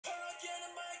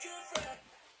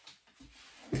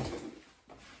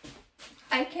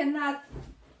I cannot.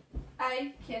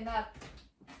 I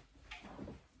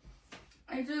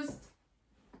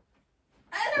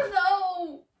don't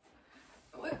know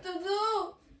what to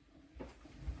do.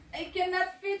 I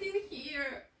cannot fit in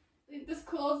here in this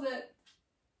closet.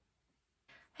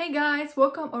 Hey guys,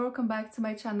 welcome back to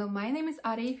my channel. My name is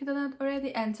Ari, if you don't know it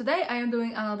already, and today I am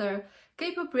doing another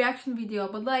K-pop reaction video,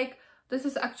 but like this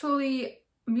is actually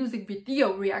music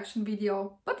video reaction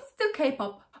video, but it's still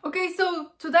K-pop. Okay,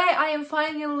 so today I am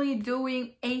finally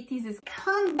doing Ateez's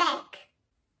comeback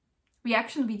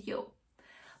reaction video.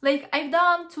 Like I've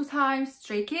done 2 times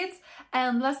Stray Kids,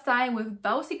 and last time with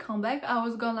Bouncy comeback I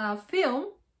was gonna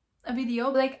film a video,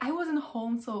 but like I wasn't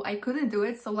home so I couldn't do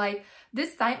it. So like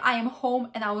this time I am home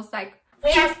and I was like,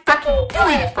 we are fucking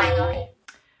doing it finally.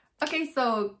 Okay,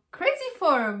 so crazy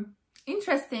form,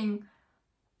 interesting.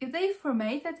 If they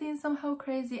formate it in somehow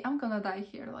crazy, I'm gonna die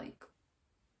here. Like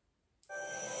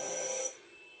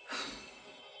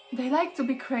they like to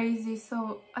be crazy,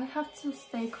 so I have to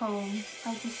stay calm.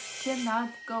 I just cannot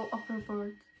go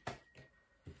overboard.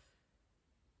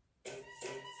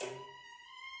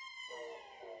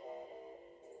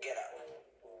 Get up.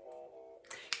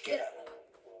 Get up.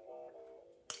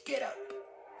 Get up.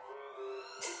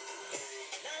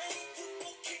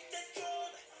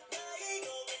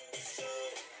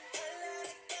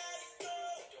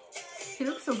 He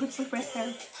looks so good with red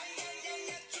hair.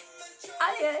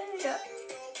 Ah, yeah.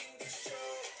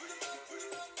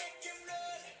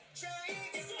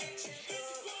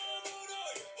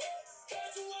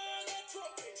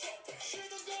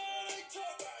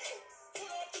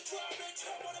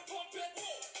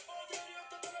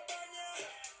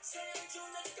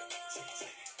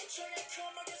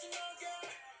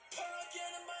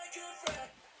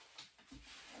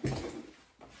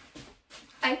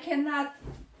 I cannot.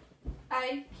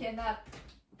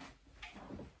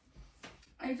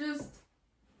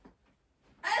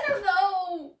 I don't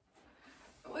know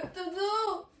what to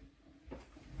do.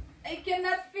 I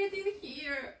cannot fit in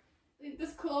here, in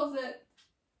this closet.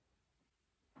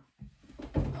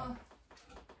 Oh.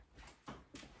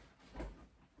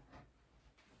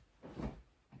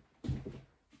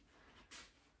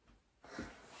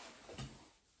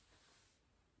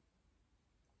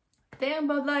 Damn,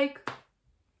 but like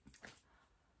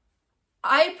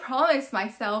I promised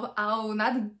myself I'll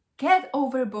not get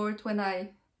overboard when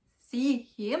I see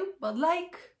him, but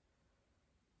like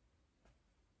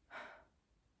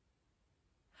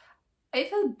I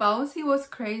thought Bouncy was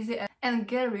crazy and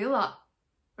Gorilla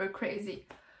were crazy,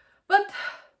 but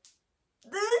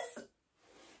this.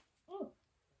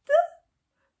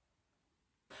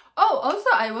 Oh, also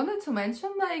I wanted to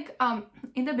mention, like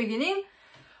in the beginning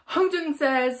Hongjun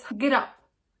says get up,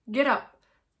 get up,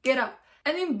 get up.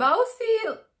 And in Bouncy,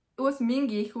 it was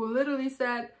Mingi who literally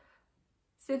said,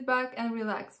 sit back and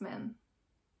relax, man.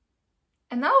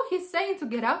 And now he's saying to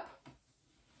get up.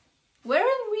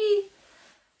 Weren't we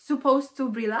supposed to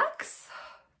relax?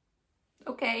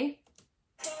 Okay.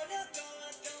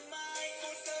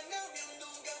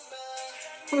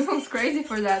 Who sounds crazy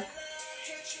for that?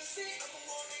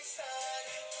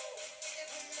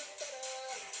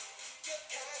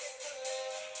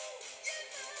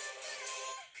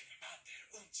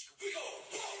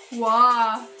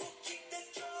 Wow.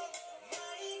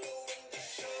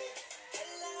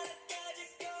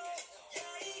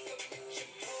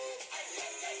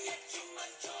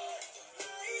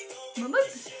 But look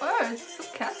at this bird, it's so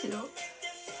catchy though.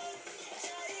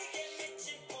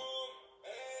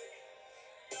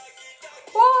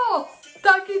 Whoa!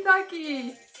 Taki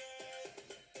Taki!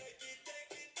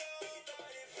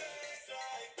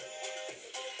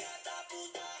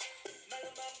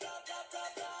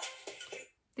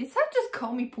 Did Sam just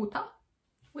call me puta?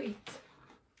 Wait.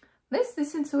 Let's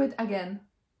listen to it again.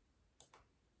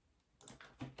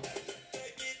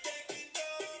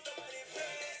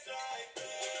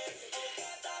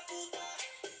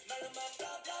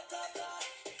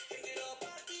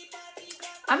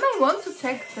 I might want to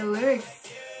check the lyrics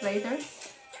later.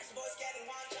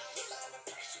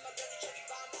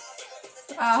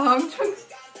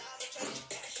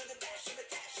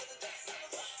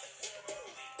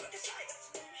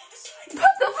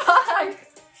 What the fuck?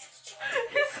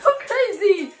 He's so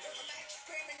crazy.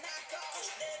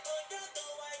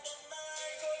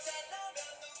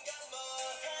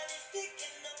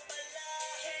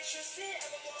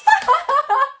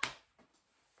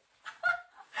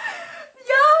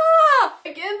 Yeah!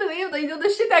 I can't believe they do the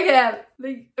shit again.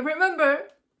 Like, remember,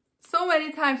 so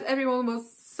many times everyone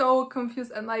was so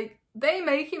confused and like they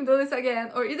make him do this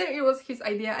again, or either it was his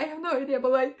idea, I have no idea,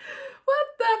 but like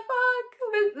what the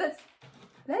fuck.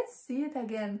 Let's see it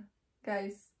again,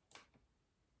 guys.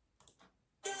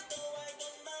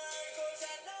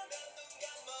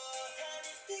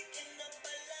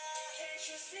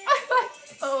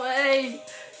 way.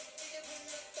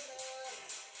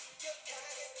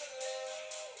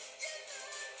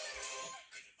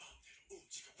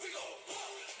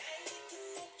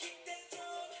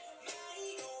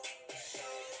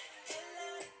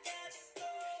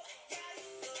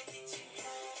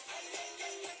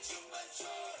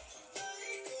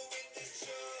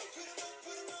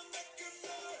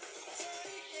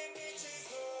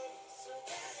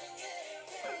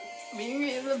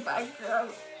 Mingyu in the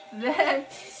background. Then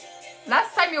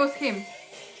last time it was him.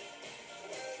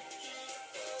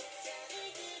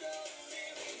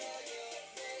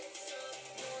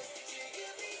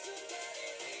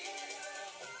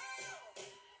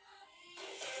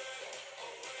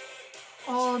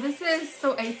 Oh, this is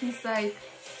so 80s like.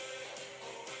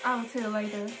 I'll tell you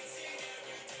later.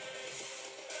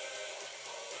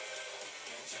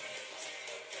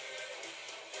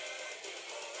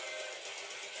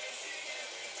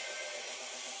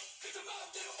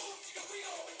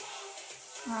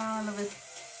 Oh, I love it.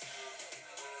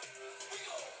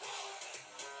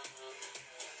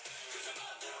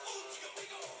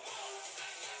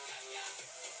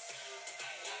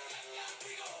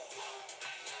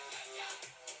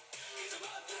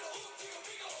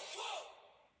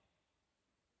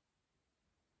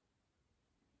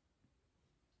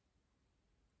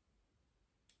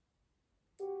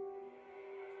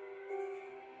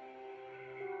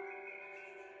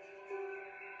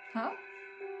 Huh?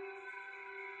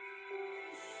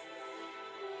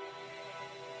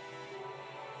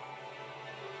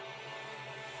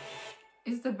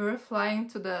 Is the bird flying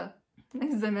to the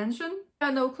next dimension? I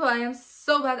have no clue. I am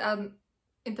so bad at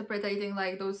interpreting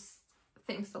like those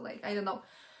things, so like I don't know.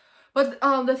 But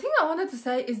the thing I wanted to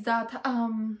say is that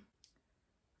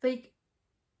like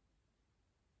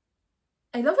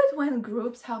I love it when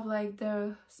groups have like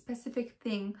their specific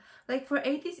thing. Like for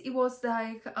Ateez it was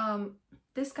like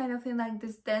this kind of thing, like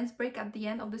this dance break at the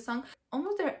end of the song.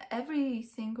 Almost every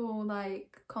single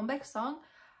like comeback song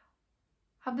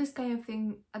have this kind of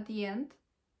thing at the end.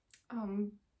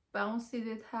 Bouncy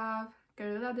did have,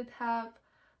 Gorilla did have,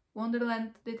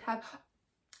 Wonderland did have,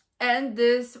 and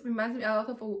this reminds me a lot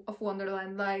of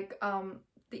Wonderland, like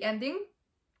the ending.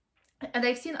 And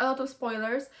I've seen a lot of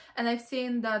spoilers, and I've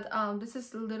seen that this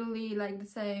is literally like the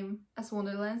same as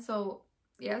Wonderland. So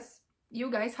yes,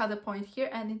 you guys had a point here,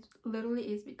 and it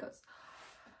literally is because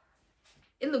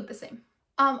it looked the same.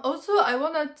 Also, I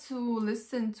wanted to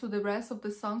listen to the rest of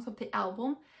the songs of the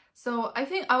album, so I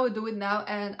think I will do it now,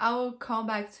 and I will come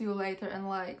back to you later and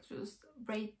like just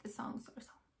rate the songs or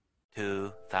something.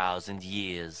 2,000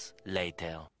 years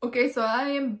later. Okay, so I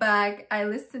am back. I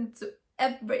listened to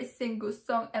every single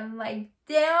song and like,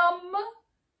 damn,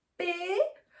 babe.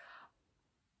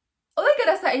 All I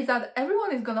gotta say is that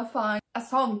everyone is gonna find a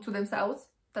song to themselves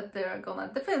that they're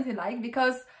gonna definitely like,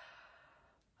 because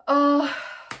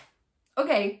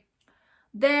okay,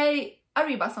 the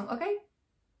Arriba song, okay?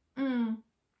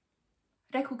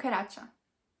 Recuperacha.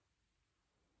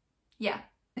 Yeah.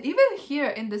 Even here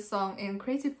in this song, in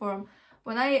Crazy Form,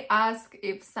 when I ask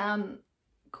if Sam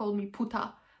called me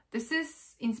puta, this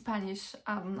is in Spanish.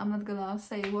 I'm not gonna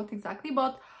say what exactly,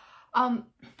 but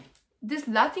this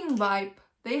Latin vibe,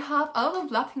 they have a lot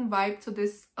of Latin vibe to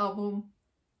this album.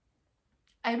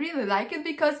 I really like it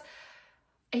because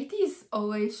Ateez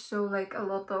always show like a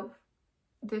lot of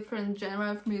different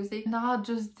genre of music, not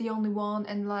just the only one,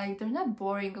 and like they're not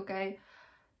boring, okay?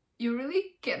 You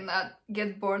really cannot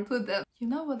get bored with them. You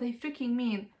know what they freaking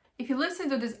mean. If you listen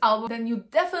to this album, then you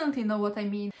definitely know what I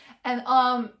mean. And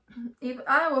if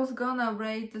I was gonna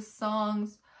rate the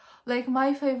songs, like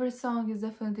my favorite song is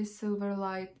definitely Silver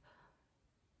Light.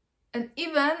 And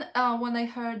even when I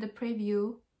heard the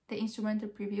preview, the instrumental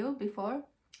preview before,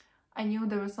 I knew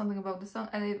there was something about the song,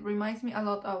 and it reminds me a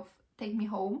lot of Take Me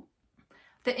Home.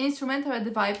 The instrumental and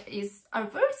the vibe are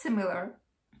very similar.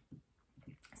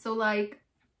 So like,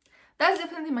 that's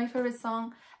definitely my favorite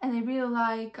song, and I really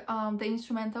like the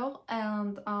instrumental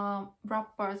and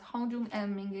rap part, Hongjun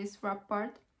and Ming's rap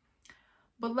part.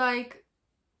 But like,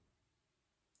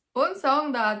 one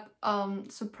song that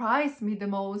surprised me the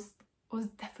most was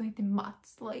definitely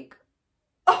Mats. Like,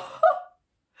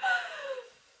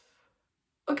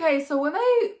 okay, so when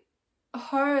I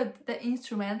heard the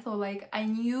instrumental, like I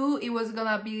knew it was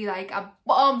gonna be like a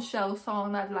bombshell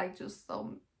song, not like just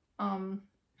some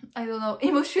I don't know,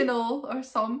 emotional or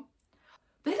some.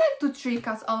 They like to trick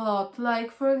us a lot,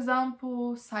 like for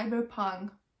example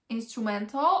Cyberpunk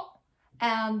instrumental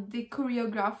and the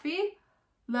choreography,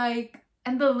 like,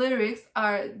 and the lyrics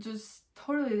are just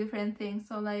totally different things.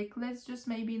 So like, let's just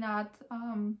maybe not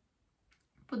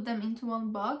put them into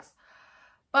one box.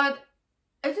 But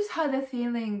I just had a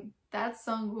feeling that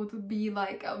song would be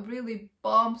like a really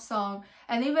bomb song.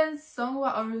 And even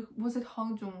Songhwa, or was it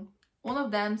Hongjung, one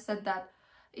of them said that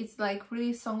it's like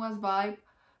really Songhwa's vibe.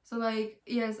 So like,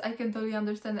 yes, I can totally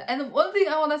understand that. And one thing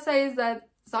I want to say is that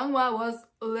Songhwa was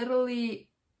literally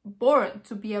born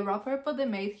to be a rapper, but they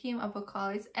made him a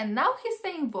vocalist, and now he's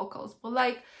singing vocals. But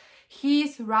like,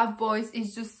 his rap voice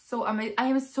is just so amazing. I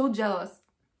am so jealous.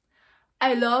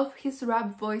 I love his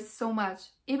rap voice so much,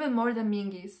 even more than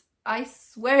Mingi's. I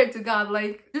swear to God,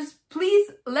 like, just please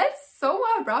let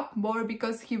Songhwa rap more,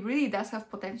 because he really does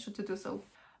have potential to do so.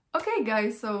 Okay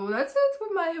guys, so that's it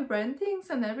with my rantings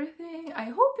and everything. I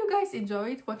hope you guys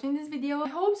enjoyed watching this video. I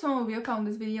hope some of you found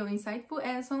this video insightful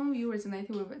and some of you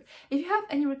resonated with it. If you have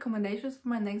any recommendations for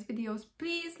my next videos,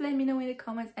 please let me know in the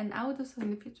comments and I will do so in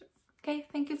the future. Okay,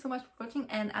 thank you so much for watching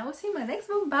and I will see you in my next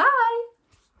one. Bye!